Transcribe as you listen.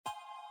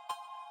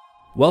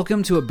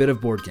Welcome to A Bit of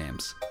Board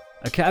Games,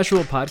 a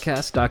casual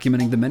podcast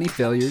documenting the many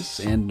failures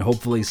and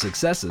hopefully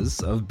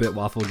successes of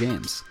Bitwaffle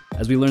games,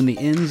 as we learn the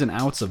ins and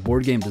outs of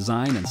board game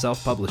design and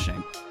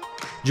self-publishing.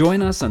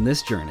 Join us on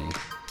this journey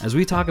as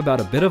we talk about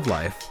a bit of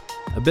life,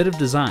 a bit of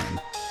design,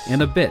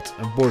 and a bit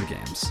of board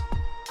games.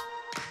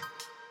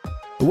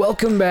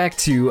 Welcome back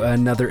to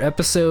another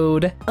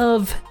episode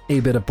of A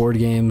Bit of Board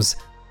Games.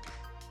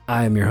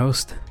 I am your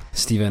host,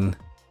 Steven,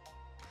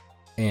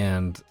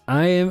 and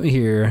I am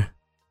here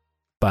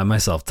by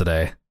myself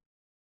today.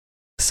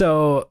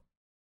 So,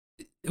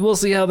 we'll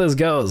see how this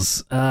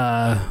goes.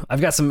 I've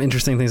got some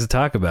interesting things to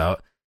talk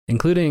about,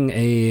 including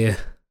a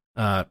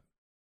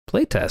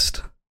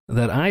playtest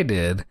that I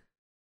did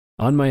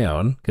on my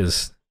own,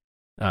 because,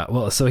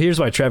 so here's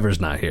why Trevor's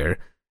not here.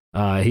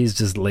 He's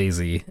just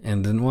lazy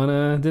and didn't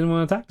want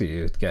to talk to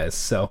you guys.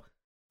 So,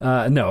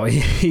 no,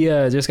 he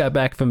just got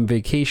back from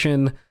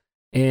vacation,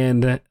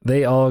 and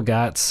they all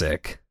got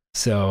sick.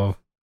 So,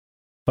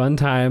 fun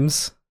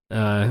times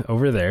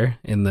over there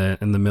in the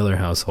Miller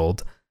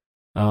household.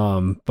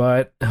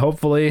 But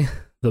hopefully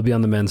they'll be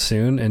on the mend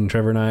soon, and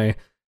Trevor and I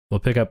will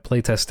pick up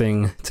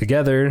playtesting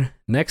together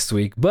next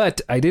week. But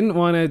I didn't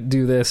want to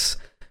do this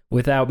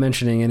without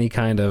mentioning any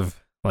kind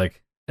of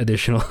like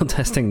additional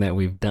testing that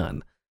we've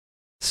done.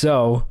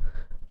 So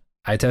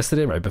I tested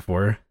it right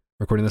before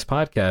recording this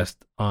podcast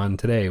on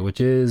today, which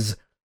is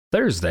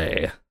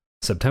Thursday,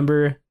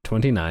 September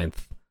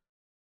 29th,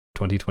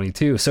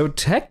 2022. So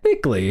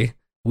technically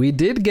we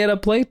did get a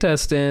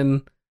playtest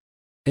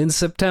in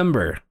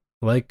September,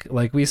 like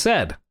we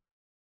said.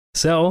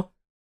 So,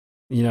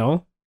 you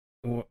know,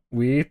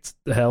 we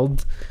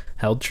held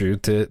true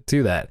to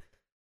that.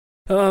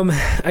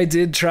 I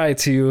did try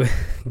to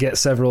get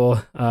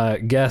several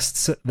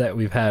guests that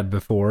we've had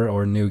before,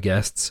 or new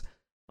guests,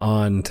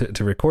 on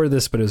to record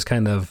this, but it was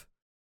kind of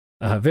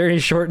very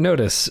short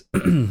notice,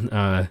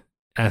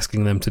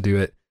 asking them to do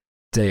it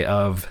day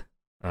of,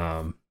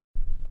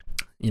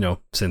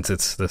 since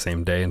it's the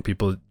same day and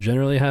people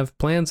generally have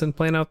plans and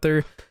plan out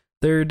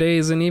their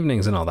days and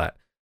evenings and all that.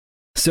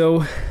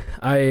 So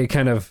I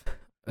kind of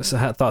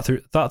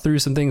thought through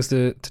some things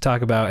to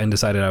talk about, and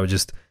decided I would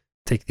just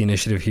take the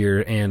initiative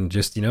here and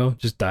just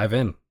dive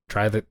in,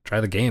 try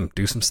the game,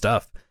 do some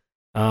stuff.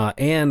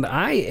 And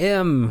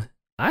I'm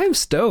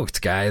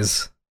stoked,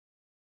 guys.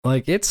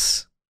 Like,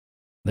 there's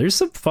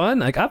some fun.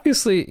 Like,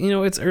 obviously,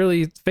 it's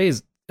early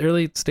things.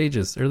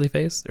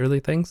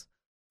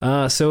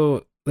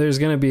 So there's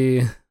going to be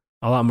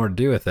a lot more to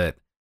do with it.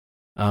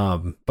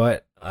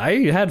 But I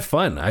had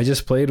fun. I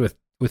just played with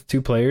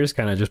two players,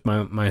 kind of just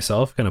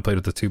myself, kind of played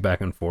with the two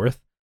back and forth.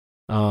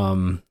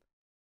 And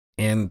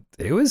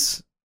it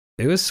was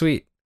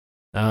sweet.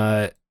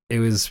 It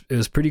was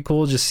pretty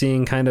cool just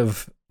seeing kind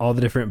of all the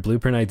different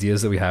blueprint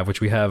ideas that we have,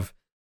 which we have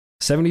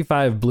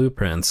 75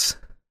 blueprints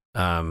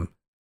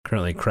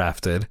currently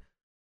crafted,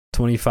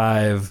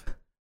 25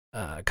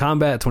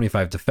 combat,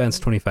 25 defense,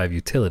 25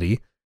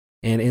 utility.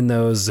 And in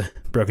those,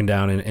 broken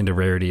down into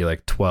rarity,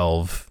 like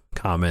 12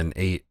 common,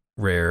 8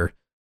 rare,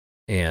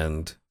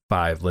 and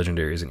 5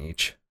 legendaries in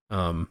each.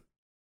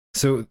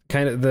 So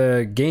kind of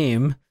the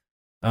game,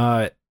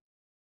 there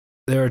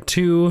are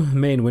two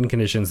main win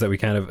conditions that we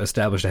kind of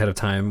established ahead of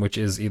time, which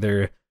is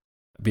either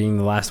being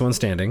the last one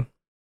standing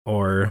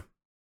or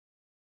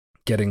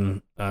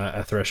getting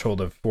a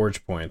threshold of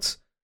forge points.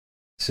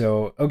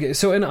 So, okay,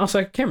 so, and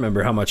also I can't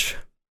remember how much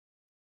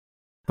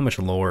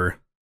lore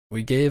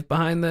we gave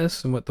behind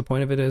this and what the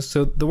point of it is.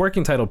 So the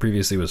working title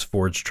previously was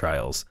Forge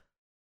Trials.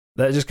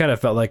 That just kind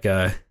of felt like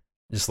a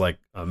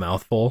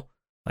mouthful,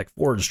 like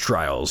Forge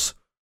Trials.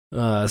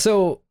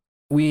 So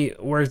we're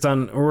working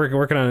on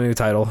a new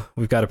title.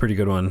 We've got a pretty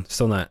good one.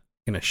 Still not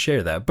going to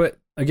share that. But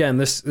again,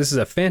 this is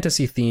a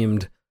fantasy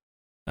themed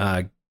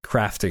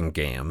crafting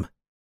game,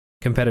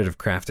 competitive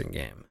crafting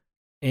game.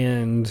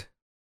 And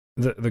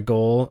the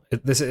goal,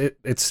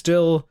 it's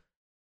still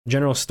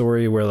general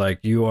story where like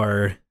you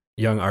are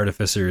young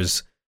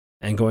artificers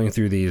and going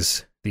through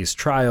these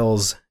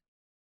trials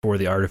for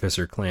the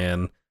artificer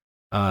clan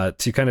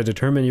to kind of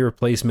determine your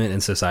placement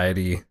in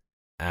society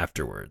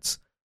afterwards,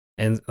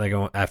 and like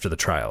after the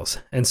trials.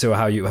 And so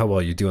how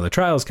well you do in the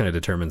trials kind of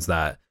determines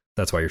that.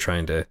 That's why you're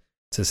trying to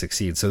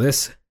succeed. So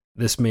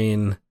this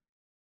main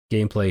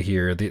gameplay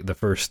here, the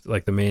first,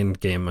 like the main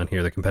game on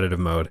here, the competitive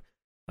mode,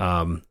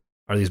 are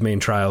these main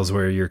trials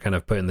where you're kind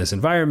of put in this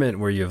environment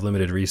where you have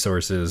limited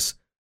resources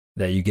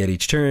that you get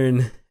each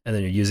turn, and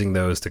then you're using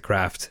those to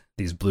craft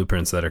these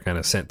blueprints that are kind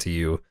of sent to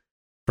you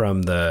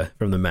from the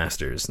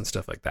masters and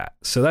stuff like that.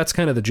 So that's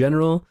kind of the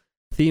general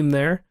theme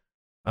there.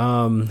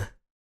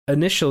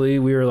 Initially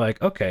we were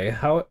like, okay,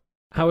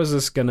 how is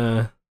this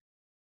gonna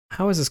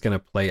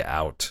play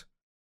out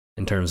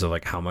in terms of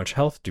like how much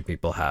health do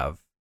people have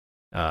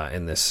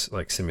in this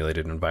like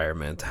simulated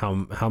environment?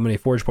 How many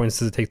forge points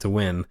does it take to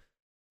win?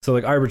 So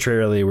like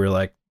arbitrarily we're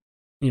like,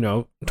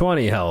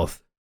 20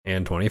 health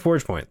and 20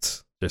 forge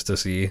points, just to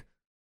see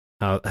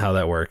how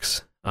that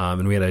works.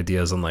 And we had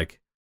ideas on like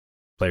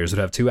players would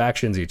have 2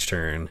 actions each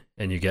turn,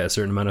 and you get a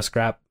certain amount of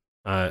scrap.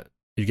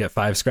 You get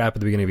 5 scrap at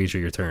the beginning of each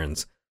of your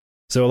turns.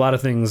 So a lot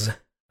of things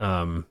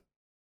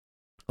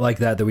like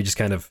that we just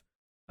kind of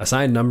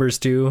assign numbers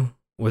to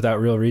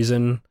without real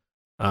reason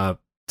to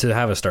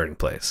have a starting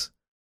place.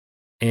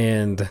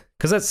 And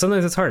because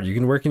sometimes it's hard. You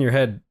can work in your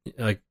head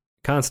like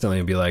constantly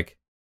and be like,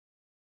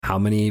 how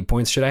many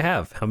points should I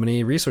have? How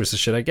many resources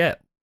should I get?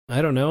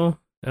 I don't know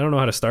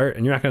how to start,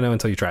 and you're not going to know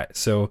until you try it.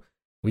 So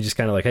we just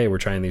kind of like, hey, we're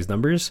trying these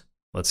numbers.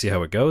 Let's see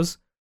how it goes.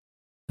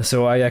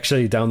 So I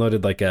actually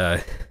downloaded like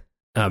a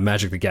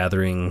Magic the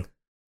Gathering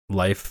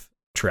life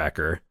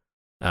tracker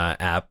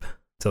app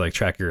to like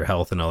track your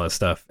health and all that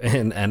stuff,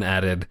 and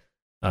added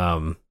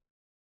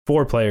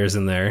 4 players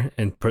in there,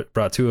 and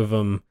brought 2 of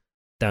them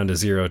down to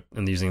 0,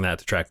 and using that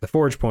to track the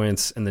forge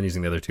points, and then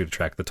using the other 2 to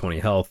track the 20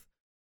 health,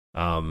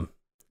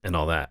 and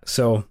all that.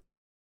 So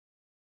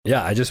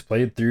yeah, I just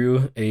played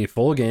through a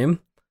full game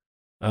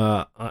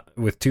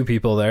with 2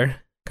 people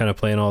there, kind of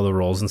playing all the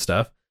roles and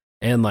stuff.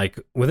 And like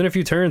within a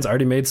few turns, I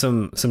already made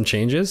some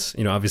changes.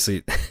 You know,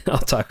 obviously, I'll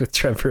talk with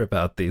Trevor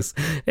about these.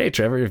 Hey,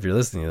 Trevor, if you're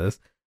listening to this,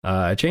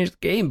 I changed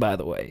the game, by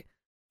the way.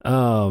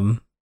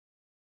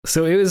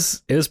 So it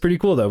was pretty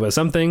cool though. But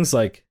some things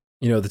like,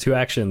 you know, the 2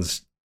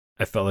 actions,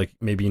 I felt like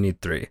maybe you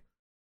need 3.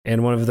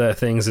 And one of the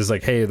things is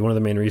like, hey, one of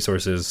the main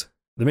resources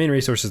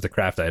to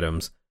craft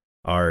items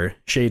are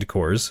shade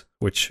cores,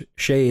 which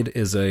shade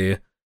is a,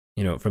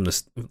 you know, from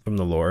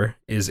the lore,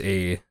 is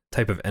a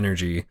type of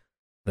energy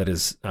that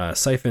is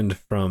siphoned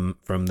from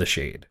the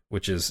shade,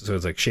 which is, so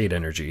it's like shade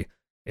energy.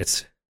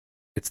 It's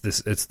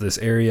this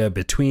area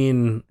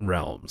between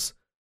realms.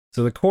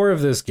 So the core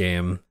of this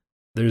game,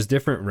 there's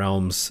different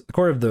realms. The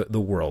core of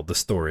the world, the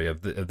story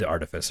of the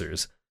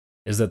artificers,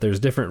 is that there's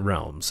different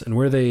realms, and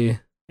where they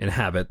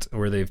inhabit,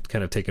 where they've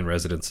kind of taken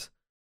residence,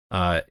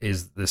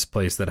 is this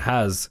place that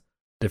has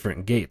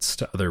different gates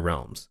to other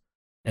realms.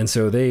 And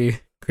so they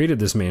created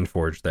this main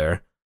forge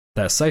there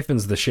that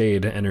siphons the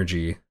shade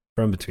energy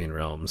from between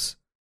realms.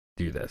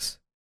 Do this.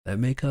 That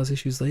may cause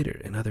issues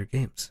later in other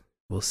games.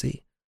 We'll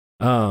see.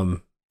 But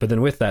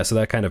then with that, so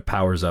that kind of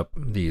powers up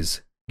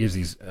gives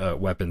these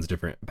weapons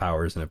different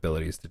powers and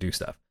abilities to do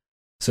stuff.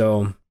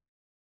 So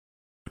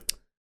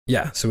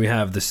yeah, so we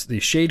have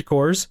these shade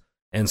cores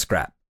and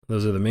scrap.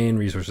 Those are the main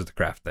resources to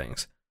craft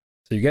things.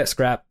 So you get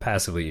scrap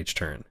passively each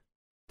turn.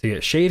 To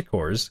get shade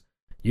cores,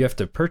 you have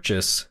to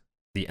purchase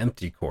the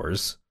empty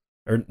cores,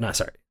 or not,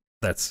 sorry,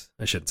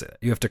 I shouldn't say that.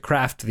 You have to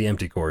craft the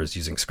empty cores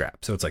using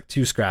scrap. So it's like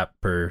 2 scrap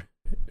per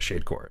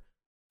shade core.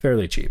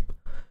 Fairly cheap.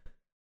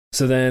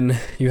 So then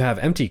you have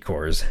empty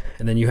cores,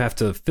 and then you have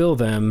to fill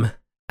them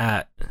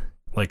at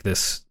like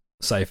this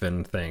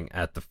siphon thing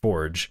at the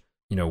forge,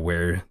 you know,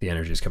 where the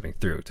energy is coming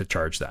through to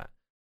charge that.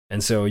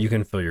 And so you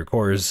can fill your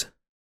cores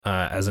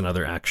as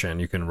another action.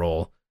 You can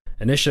roll.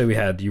 Initially,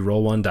 you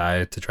roll 1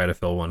 die to try to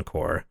fill 1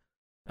 core.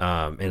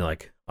 And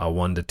like a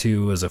 1 to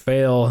 2 was a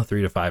fail,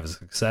 3 to 5 is a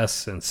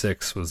success, and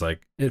 6 was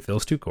like it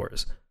fills 2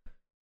 cores.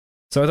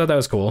 So I thought that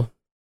was cool.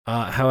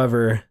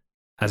 However,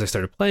 as I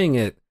started playing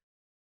it,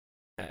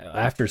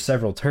 after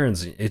several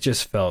turns, it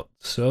just felt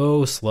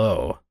so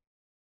slow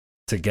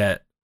to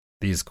get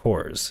these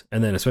cores,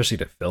 and then especially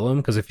to fill them.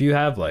 Because if you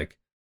have like,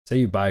 say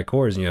you buy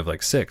cores and you have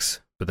like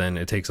 6, but then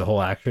it takes a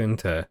whole action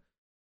to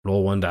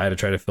roll 1 die to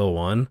try to fill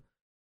 1.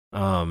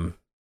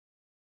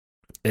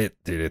 It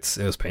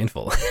was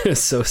painful.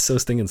 It's so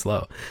stinking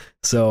slow.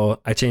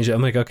 So I changed it.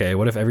 I'm like, okay,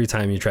 what if every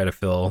time you try to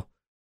fill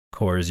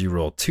cores, you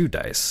roll 2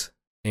 dice,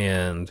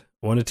 and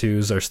 1 to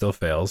 2s are still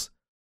fails,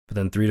 but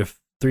then 3 to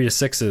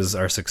 6s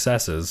are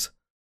successes.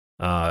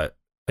 You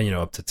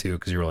know, up to 2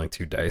 because you're rolling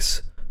 2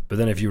 dice. But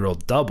then if you roll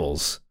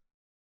doubles,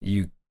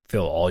 you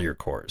fill all your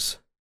cores.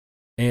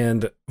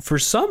 And for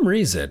some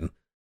reason,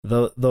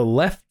 the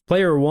left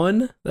player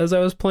 1 as I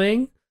was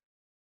playing,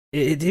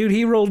 dude,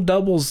 he rolled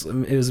doubles.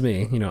 It was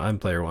me. You know, I'm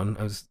player 1.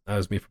 I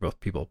was me for both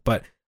people.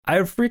 But I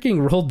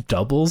freaking rolled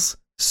doubles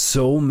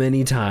so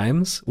many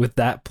times with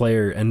that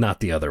player and not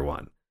the other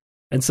one.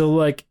 And so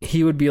like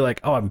he would be like,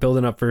 oh, I'm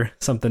building up for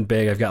something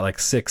big. I've got like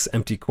 6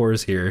 empty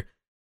cores here,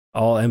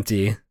 all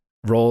empty.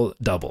 Roll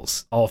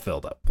doubles, all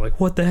filled up. Like,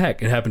 what the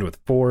heck? It happened with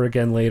 4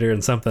 again later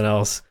and something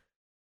else.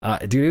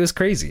 Dude, it was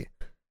crazy.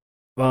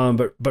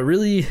 But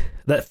really,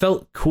 that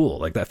felt cool.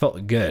 Like, that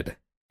felt good.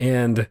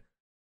 And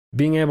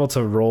being able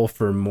to roll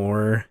for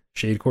more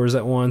shade cores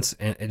at once,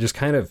 and it just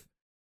kind of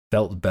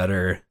felt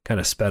better,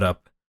 kind of sped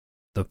up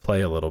the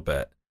play a little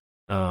bit.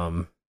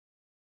 And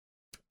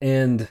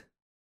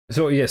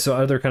so, yeah, so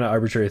other kind of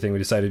arbitrary thing, we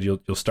decided you'll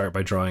start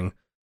by drawing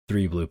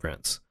 3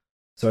 blueprints.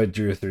 So I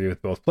drew 3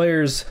 with both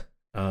players.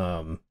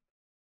 Kind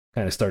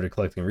of started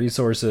collecting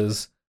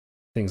resources,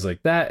 things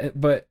like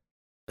that. But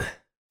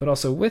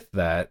also with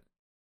that,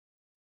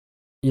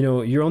 you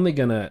know, you're only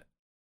gonna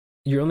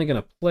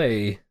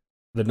play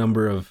the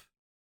number of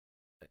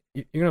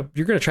you're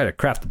gonna try to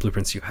craft the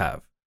blueprints you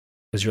have,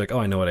 because you're like, oh,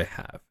 I know what I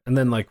have. And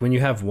then like when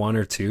you have 1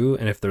 or 2,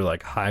 and if they're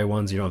like high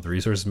ones, you don't have the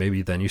resources,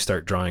 maybe then you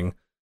start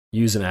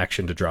use an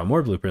action to draw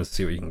more blueprints to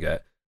see what you can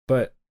get.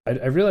 But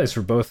I realized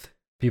for both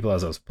people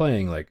as I was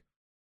playing, like,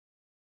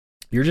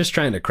 you're just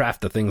trying to craft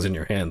the things in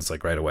your hands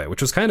like right away,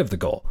 which was kind of the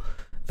goal.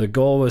 The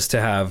goal was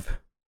to have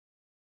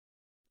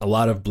a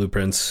lot of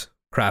blueprints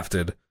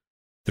crafted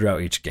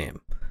throughout each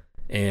game,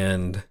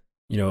 and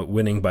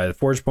winning by the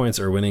forge points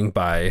or winning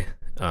by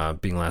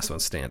being last one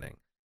standing.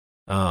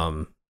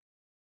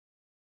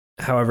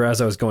 However, as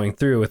I was going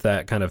through with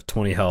that kind of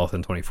 20 health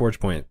and 20 forge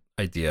point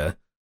idea,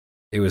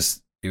 it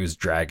was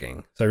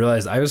dragging. So I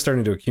realized I was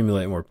starting to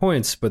accumulate more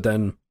points, but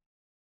then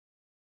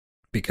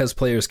because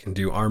players can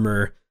do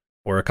armor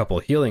or a couple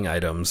healing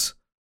items,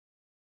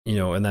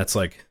 and that's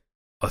like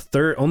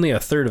only a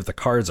third of the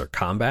cards are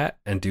combat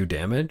and do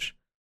damage.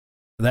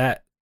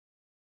 That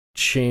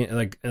change,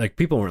 like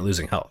people weren't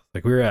losing health.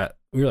 Like we were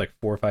like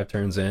 4 or 5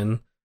 turns in,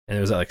 and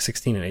it was at like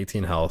 16 and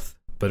 18 health,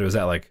 but it was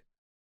at like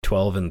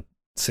 12 and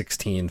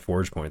 16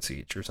 forge points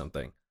each or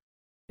something.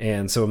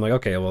 And so I'm like,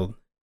 okay, well,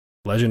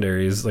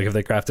 legendaries, like if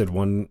they crafted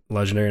one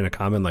legendary and a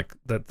common, like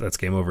that's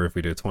game over if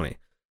we do 20.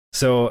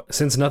 So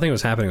since nothing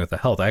was happening with the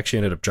health, I actually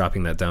ended up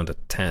dropping that down to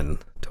 10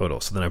 total.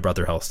 So then I brought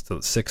their health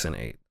to 6 and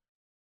 8.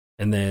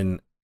 And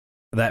then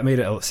that made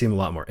it seem a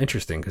lot more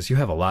interesting because you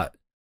have a lot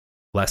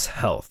less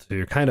health. So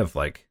you're kind of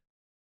like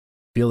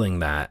feeling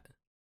that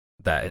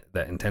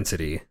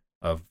intensity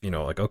of,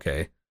 like,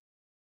 okay,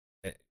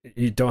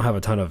 you don't have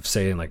a ton of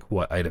say in like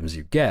what items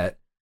you get,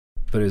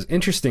 but it was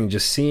interesting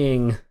just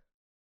seeing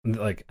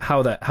like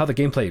how the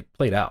gameplay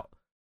played out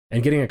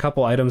and getting a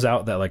couple items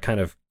out that like kind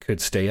of could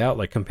stay out,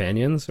 like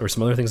companions or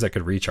some other things that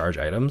could recharge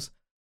items.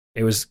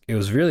 It was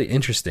really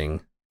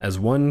interesting as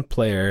one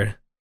player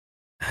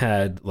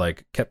had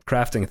like kept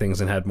crafting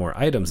things and had more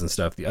items and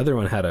stuff. The other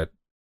one had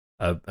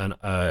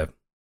a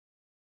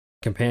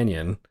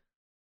companion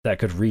that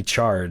could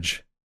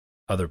recharge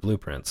other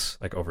blueprints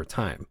like over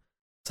time.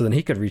 So then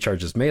he could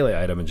recharge his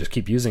melee item and just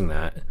keep using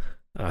that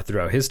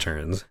throughout his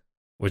turns,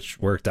 which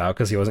worked out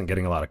because he wasn't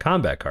getting a lot of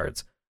combat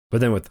cards. But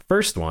then with the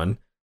first one,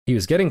 he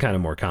was getting kind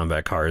of more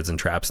combat cards and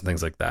traps and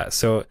things like that.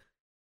 So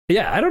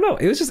yeah, I don't know.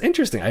 It was just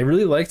interesting. I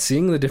really liked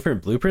seeing the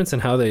different blueprints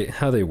and how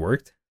they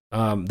worked.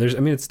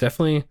 It's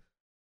definitely,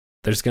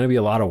 there's going to be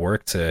a lot of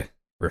work to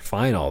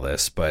refine all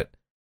this, but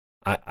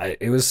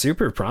it was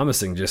super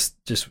promising just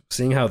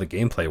seeing how the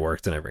gameplay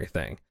worked and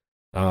everything.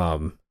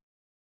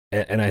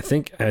 And I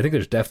think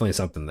there's definitely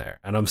something there,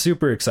 and I'm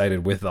super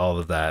excited with all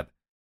of that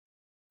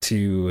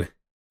to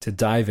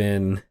dive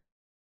in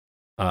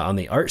on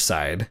the art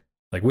side,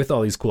 like with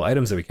all these cool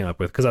items that we came up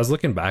with. Because I was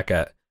looking back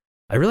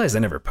I realized I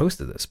never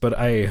posted this, but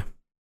I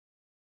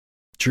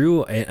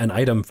drew an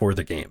item for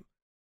the game,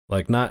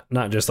 like not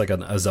just like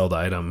a Zelda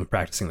item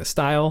practicing the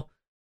style,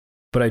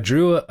 but I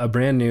drew a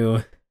brand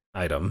new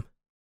item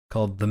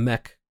called the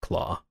Mech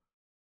Claw,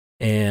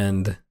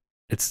 and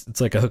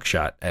it's like a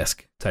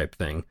hookshot-esque type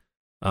thing.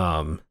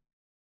 That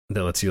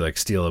lets you like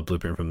steal a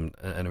blueprint from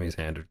an enemy's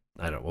hand, or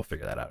I don't know, we'll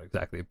figure that out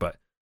exactly. But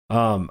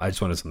I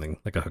just wanted something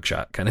like a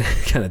hookshot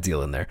kind of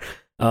deal in there.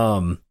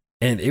 And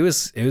it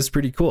was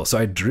pretty cool. So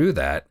I drew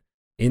that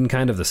in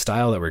kind of the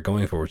style that we're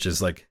going for, which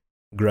is like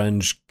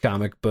grunge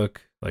comic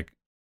book, like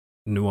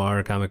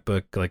noir comic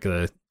book, like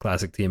a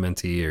classic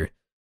TMNT or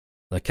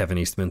like Kevin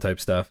Eastman type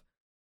stuff.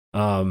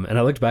 And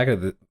I looked back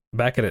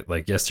at it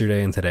like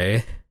yesterday and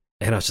today,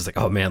 and I was just like,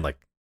 oh man, like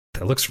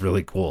that looks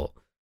really cool.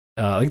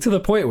 Like to the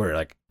point where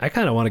like I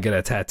kind of want to get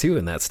a tattoo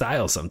in that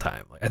style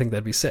sometime. Like I think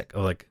that'd be sick.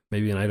 Or like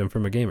maybe an item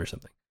from a game or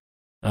something.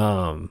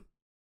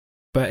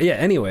 But yeah,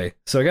 anyway,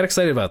 so I got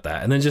excited about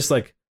that, and then just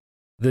like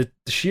the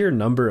sheer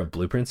number of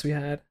blueprints we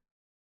had.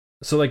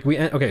 So like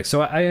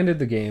so I ended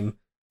the game.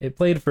 We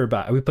played for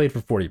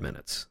 40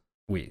 minutes.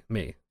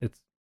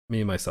 It's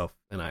me, myself,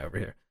 and I over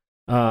here.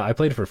 I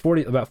played for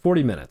about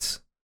 40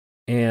 minutes,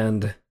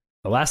 and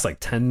the last like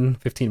 10,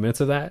 15 minutes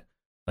of that,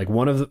 like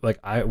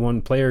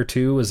one player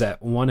 2 was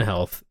at 1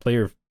 health,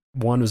 player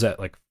 1 was at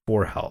like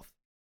 4 health,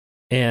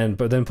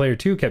 but then player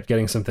 2 kept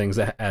getting some things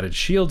that added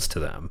shields to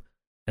them,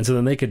 and so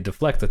then they could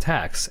deflect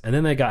attacks, and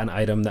then they got an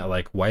item that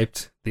like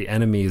wiped the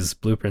enemy's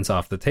blueprints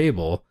off the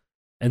table,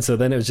 and so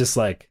then it was just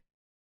like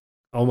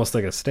almost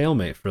like a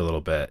stalemate for a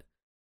little bit.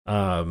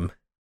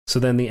 So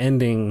then the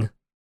ending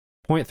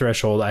point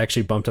threshold I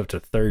actually bumped up to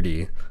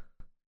 30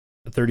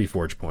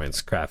 forge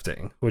points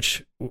crafting,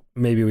 which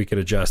maybe we could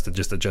adjust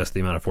the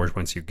amount of forge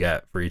points you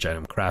get for each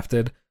item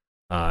crafted,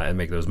 and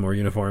make those more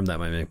uniform. That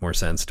might make more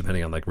sense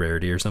depending on like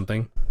rarity or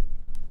something.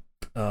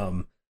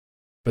 But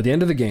the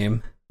end of the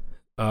game,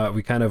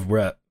 we kind of were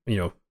at,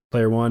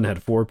 player 1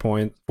 had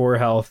 4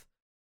 health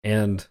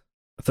and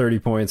 30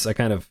 points. I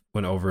kind of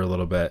went over a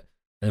little bit,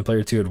 and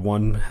player 2 had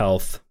 1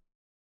 health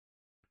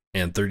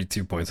and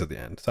 32 points at the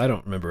end. So I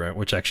don't remember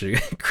which actually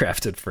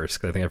crafted first,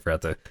 because I think I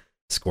forgot to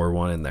score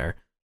 1 in there.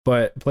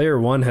 But player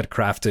 1 had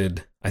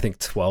crafted, I think,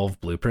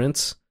 12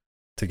 blueprints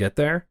to get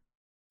there,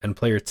 and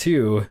player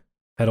 2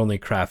 had only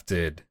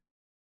crafted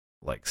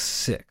like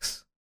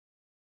 6.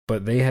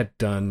 But they had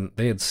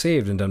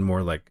saved and done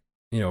more like,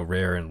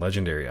 rare and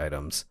legendary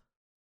items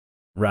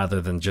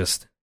rather than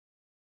just,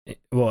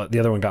 well, the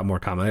other one got more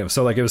common items.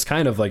 So like it was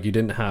kind of like you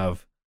didn't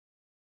have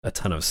a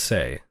ton of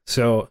say.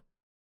 So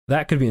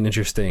that could be an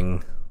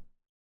interesting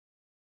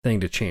thing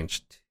to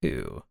change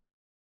too.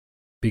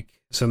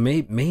 So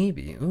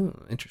maybe,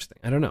 interesting.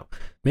 I don't know.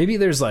 Maybe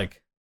there's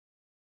like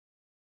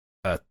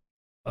a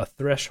a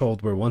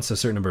threshold where once a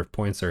certain number of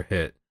points are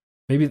hit,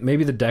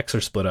 maybe the decks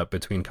are split up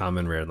between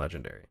common, rare, and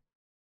legendary.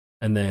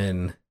 And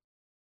then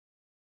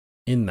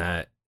in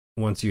that,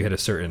 once you hit a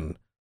certain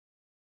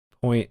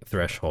point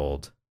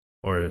threshold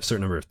or a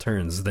certain number of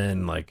turns,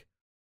 then like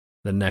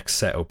the next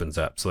set opens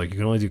up. So like you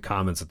can only do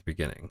commons at the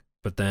beginning,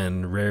 but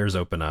then rares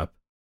open up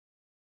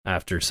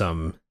after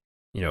some,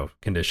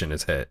 condition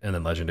is hit, and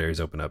then legendaries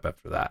open up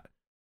after that.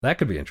 That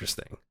could be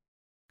interesting.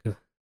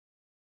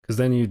 Because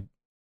then you'd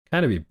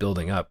kind of be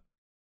building up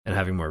and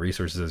having more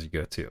resources as you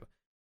go too.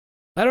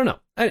 I don't know.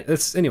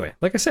 Anyway,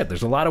 like I said,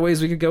 there's a lot of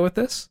ways we could go with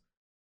this.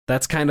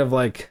 That's kind of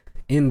like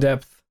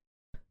in-depth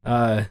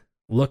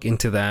look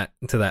into that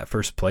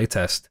first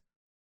playtest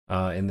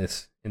in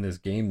this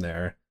game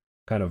there.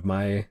 Kind of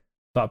my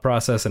thought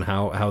process and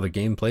how the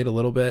game played a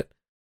little bit.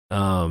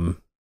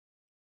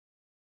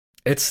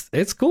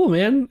 It's cool,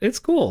 man. It's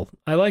cool.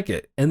 I like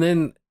it. And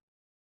then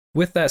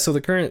with that, so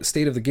the current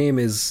state of the game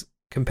is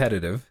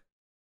competitive.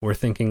 We're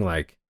thinking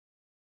like,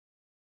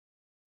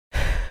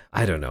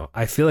 I don't know.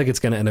 I feel like it's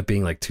going to end up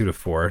being like 2 to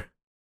 4.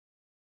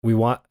 We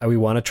want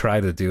to try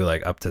to do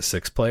like up to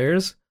 6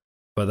 players,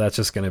 but that's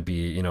just going to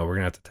be, we're going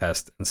to have to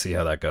test and see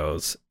how that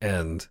goes.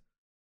 And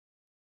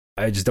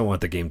I just don't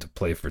want the game to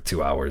play for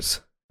 2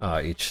 hours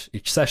each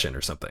session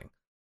or something.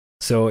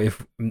 So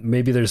if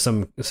maybe there's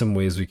some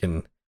ways we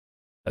can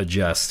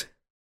adjust.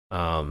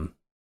 I don't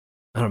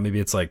know, maybe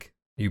it's like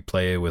you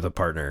play with a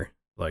partner,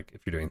 like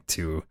if you're doing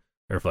 2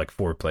 or if like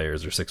 4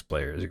 players or 6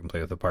 players, you can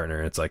play with a partner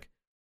and it's like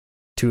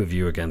 2 of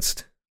you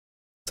against,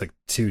 it's like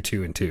 2,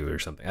 2, and 2 or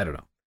something. I don't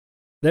know.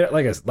 There,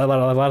 like I said, a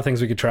lot of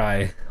things we could try,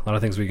 a lot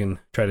of things we can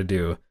try to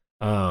do.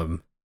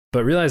 But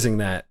realizing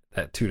that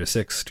 2 to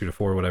 6, 2 to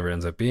 4, whatever it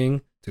ends up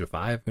being, 2 to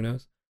 5, who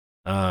knows?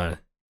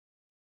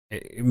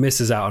 It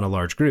misses out on a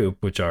large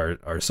group, which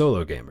are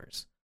solo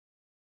gamers.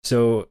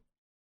 So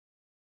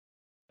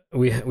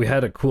we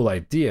had a cool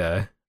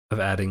idea of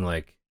adding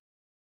like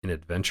an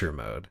adventure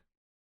mode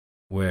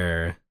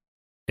where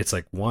it's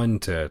like 1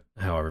 to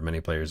however many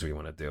players we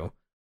want to do,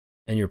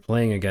 and you're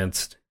playing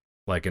against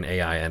like an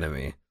AI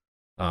enemy,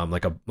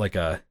 like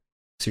a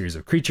series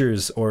of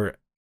creatures. Or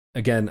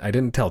again, I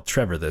didn't tell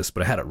Trevor this,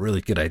 but I had a really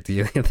good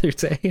idea the other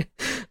day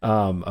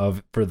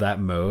for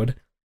that mode.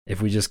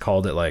 If we just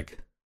called it like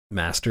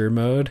master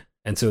mode,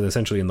 and so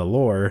essentially in the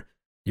lore,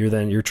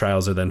 your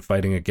trials are then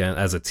fighting again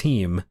as a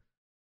team,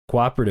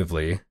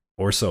 cooperatively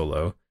or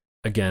solo,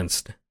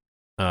 against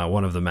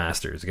one of the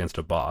masters, against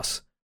a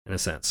boss in a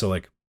sense. So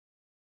like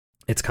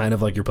it's kind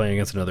of like you're playing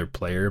against another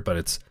player, but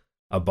it's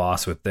a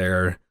boss with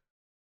their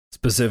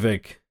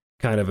specific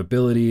kind of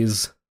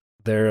abilities,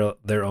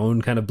 their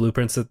own kind of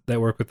blueprints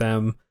that work with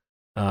them,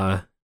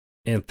 and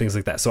things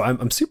like that. So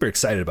I'm super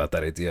excited about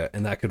that idea,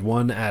 and that could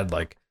add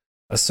like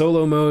a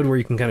solo mode where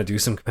you can kind of do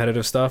some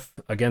competitive stuff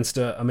against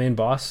a main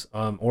boss,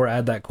 or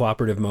add that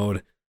cooperative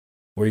mode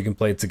where you can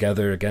play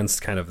together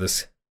against kind of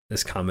this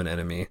common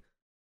enemy,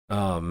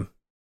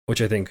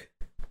 which I think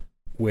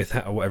with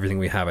everything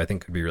we have, I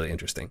think could be really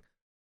interesting.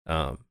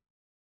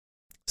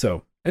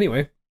 So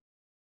anyway,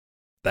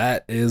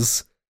 that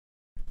is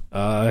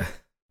the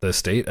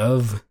state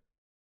of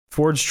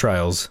Forge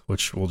Trials,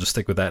 which we'll just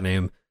stick with that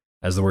name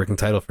as the working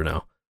title for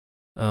now.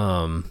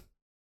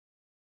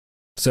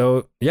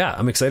 So yeah,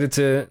 I'm excited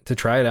to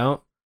try it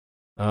out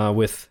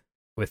with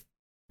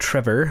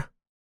Trevor.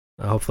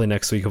 Hopefully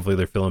next week, hopefully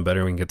they're feeling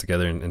better and we can get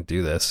together and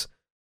do this.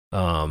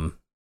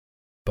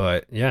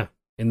 But yeah,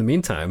 in the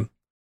meantime,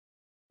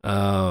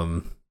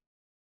 I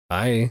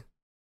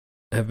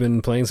have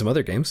been playing some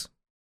other games.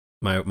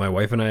 My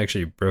wife and I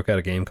actually broke out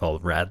a game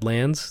called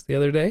Radlands the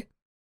other day,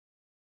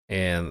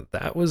 and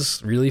that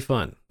was really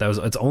fun.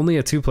 It's only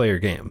a 2-player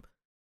game,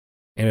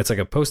 and it's like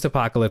a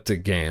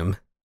post-apocalyptic game,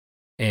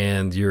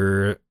 and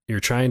you're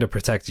trying to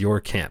protect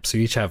your camp. So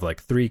you each have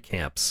like 3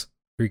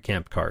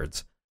 camp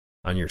cards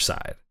on your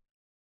side,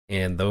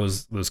 and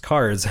those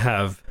cards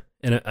have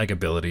like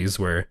abilities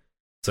where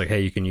it's like, hey,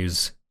 you can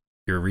use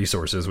your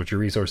resources, which your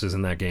resources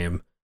in that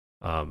game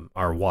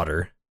are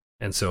water,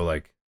 and so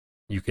like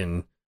you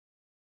can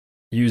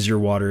use your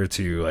water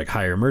to like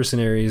hire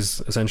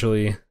mercenaries,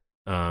 essentially.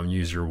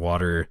 Use your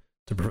water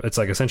to, it's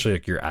like essentially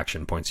like your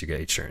action points you get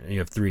each turn, and you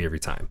have 3 every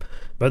time.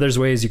 But there's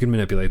ways you can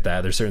manipulate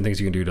that. There's certain things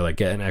you can do to like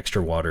get an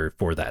extra water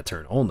for that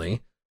turn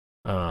only,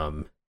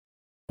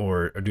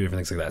 or do different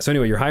things like that. So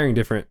anyway, you're hiring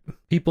different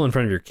people in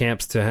front of your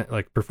camps to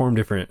like perform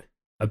different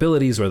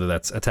abilities, whether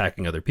that's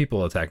attacking other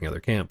people, attacking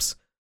other camps.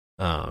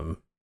 There's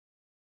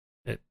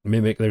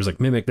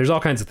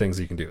all kinds of things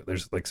you can do.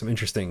 There's like some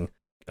interesting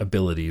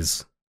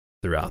abilities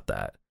throughout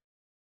that.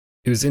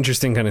 It was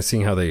interesting kind of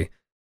seeing how they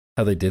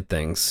did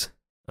things.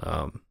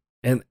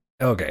 And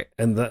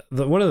the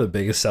one of the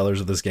biggest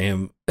sellers of this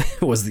game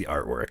was the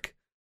artwork.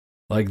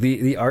 Like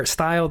the art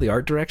style, the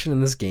art direction in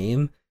this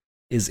game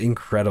is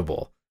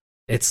incredible.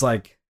 It's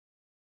like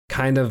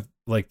kind of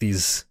like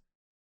these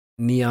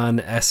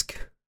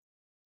neon-esque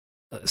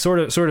sort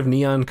of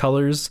neon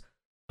colors,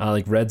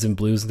 like reds and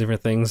blues and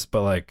different things,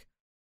 but like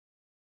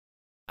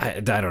I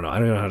don't know how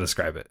to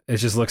describe it. It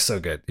just looks so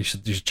good. You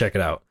should check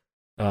it out.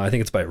 I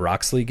think it's by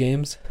Roxley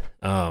Games.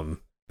 But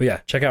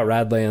yeah, check out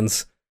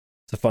Radlands.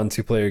 It's a fun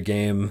 2-player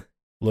game.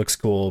 Looks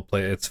cool.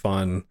 It's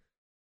fun.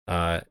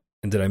 And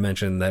did I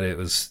mention that it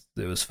was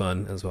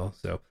fun as well?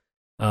 So,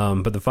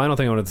 but the final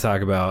thing I wanted to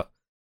talk about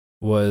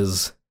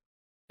was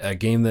a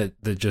game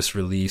that just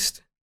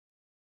released,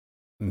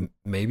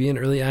 maybe in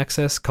early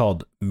access,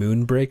 called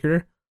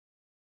Moonbreaker.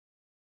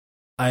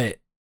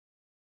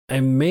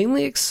 I'm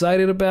mainly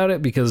excited about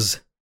it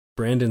because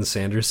Brandon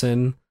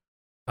Sanderson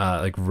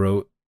like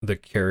wrote the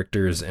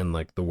characters and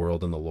like the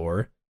world and the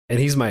lore, and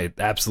he's my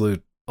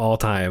absolute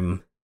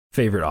all-time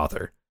favorite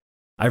author.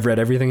 I've read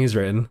everything he's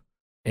written,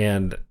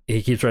 and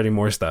he keeps writing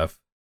more stuff.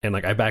 And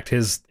like I backed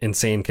his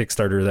insane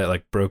Kickstarter that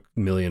like broke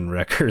million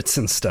records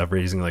and stuff,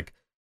 raising like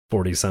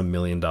 $40-some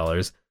million.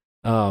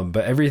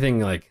 But everything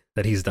like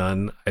that he's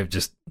done, I've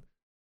just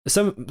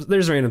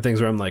there's random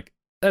things where I'm like,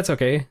 that's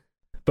okay,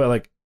 but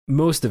like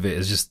most of it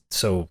is just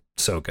so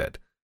good.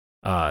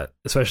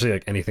 Especially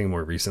like anything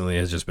more recently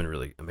has just been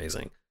really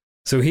amazing.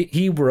 So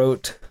he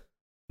wrote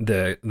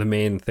the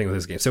main thing with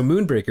this game. So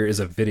Moonbreaker is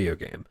a video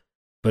game,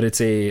 but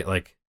it's a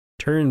like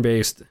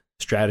turn-based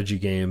strategy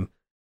game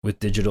with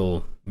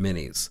digital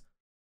minis.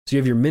 So you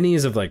have your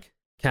minis of like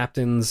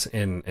captains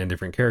and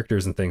different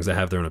characters and things that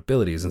have their own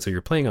abilities, and so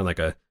you're playing on like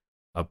a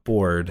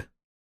board,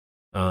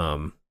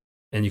 and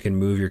you can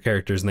move your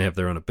characters and they have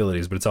their own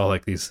abilities, but it's all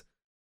like these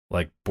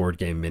like board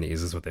game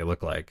minis is what they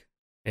look like,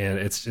 and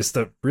it's just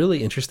a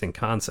really interesting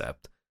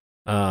concept.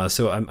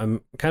 So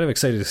I'm kind of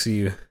excited to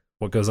see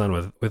what goes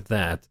on with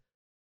that,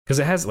 because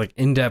it has like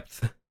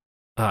in-depth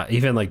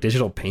even like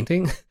digital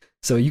painting.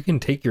 So you can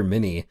take your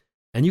mini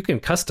and you can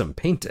custom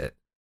paint it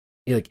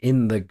like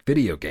in the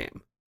video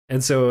game,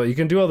 and so you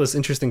can do all this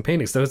interesting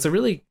painting. So it's a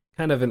really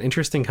kind of an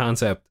interesting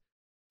concept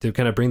to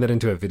kind of bring that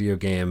into a video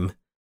game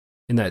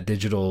in that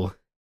digital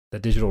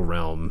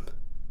realm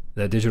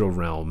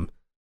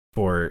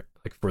for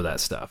that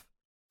stuff.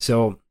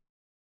 So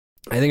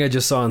I think I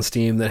just saw on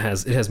Steam that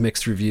it has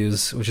mixed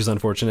reviews, which is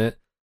unfortunate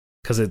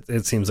because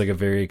it seems like a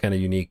very kind of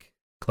unique,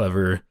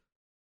 clever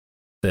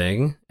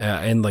thing,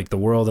 and like the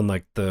world and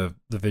like the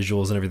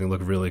visuals and everything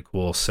look really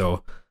cool.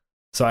 So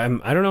I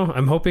don't know.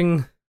 I'm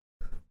hoping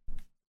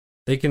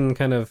they can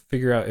kind of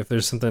figure out if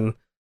there's something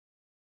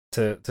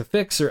to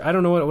fix, or I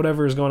don't know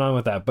whatever is going on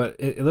with that. But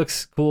it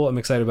looks cool. I'm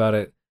excited about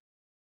it.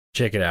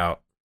 Check it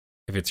out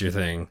if it's your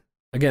thing.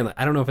 Again,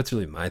 I don't know if it's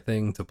really my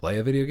thing to play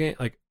a video game,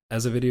 like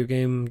as a video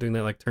game, doing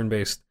that like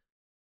turn-based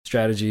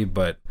strategy,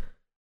 but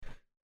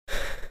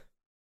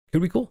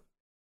could be cool.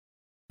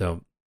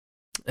 So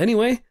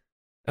anyway,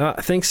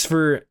 thanks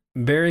for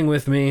bearing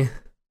with me,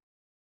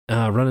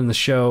 running the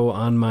show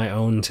on my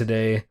own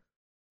today.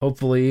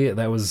 Hopefully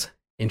that was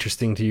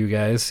interesting to you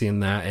guys, seeing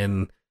that,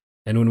 and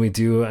when we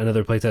do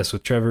another playtest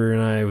with Trevor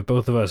and I, with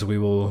both of us,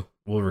 we'll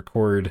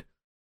record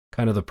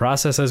kind of the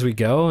process as we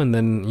go, and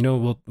then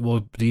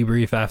we'll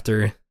debrief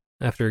after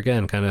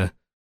again, kind of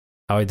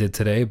how I did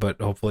today, but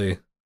hopefully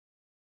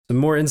some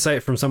more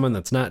insight from someone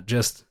that's not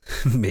just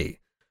me.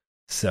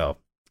 So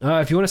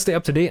if you want to stay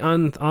up to date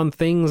on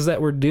things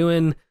that we're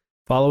doing,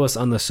 follow us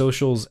on the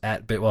socials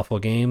at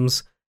Bitwaffle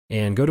Games,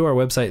 and go to our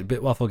website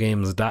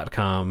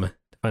bitwafflegames.com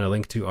to find a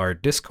link to our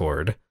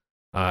Discord.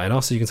 And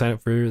also you can sign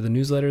up for the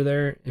newsletter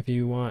there if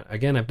you want.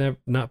 Again, I've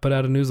not put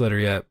out a newsletter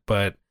yet,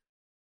 but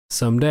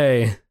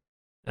someday,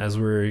 as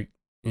we're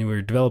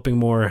developing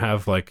more,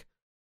 have like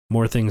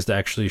more things to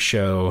actually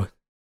show,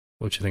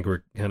 which I think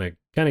we're kind of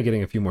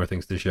getting a few more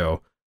things to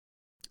show.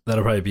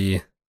 That'll probably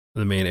be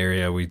the main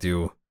area we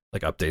do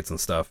like updates and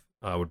stuff,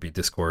 would be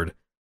Discord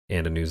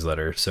and a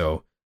newsletter.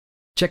 So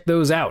check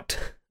those out.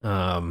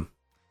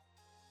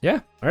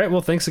 Yeah. All right.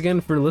 Well, thanks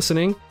again for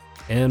listening,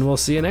 and we'll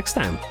see you next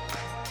time.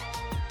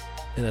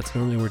 And that's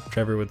normally where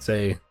Trevor would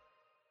say,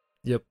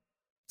 yep,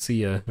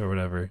 see ya, or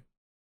whatever.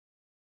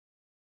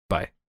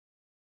 Bye.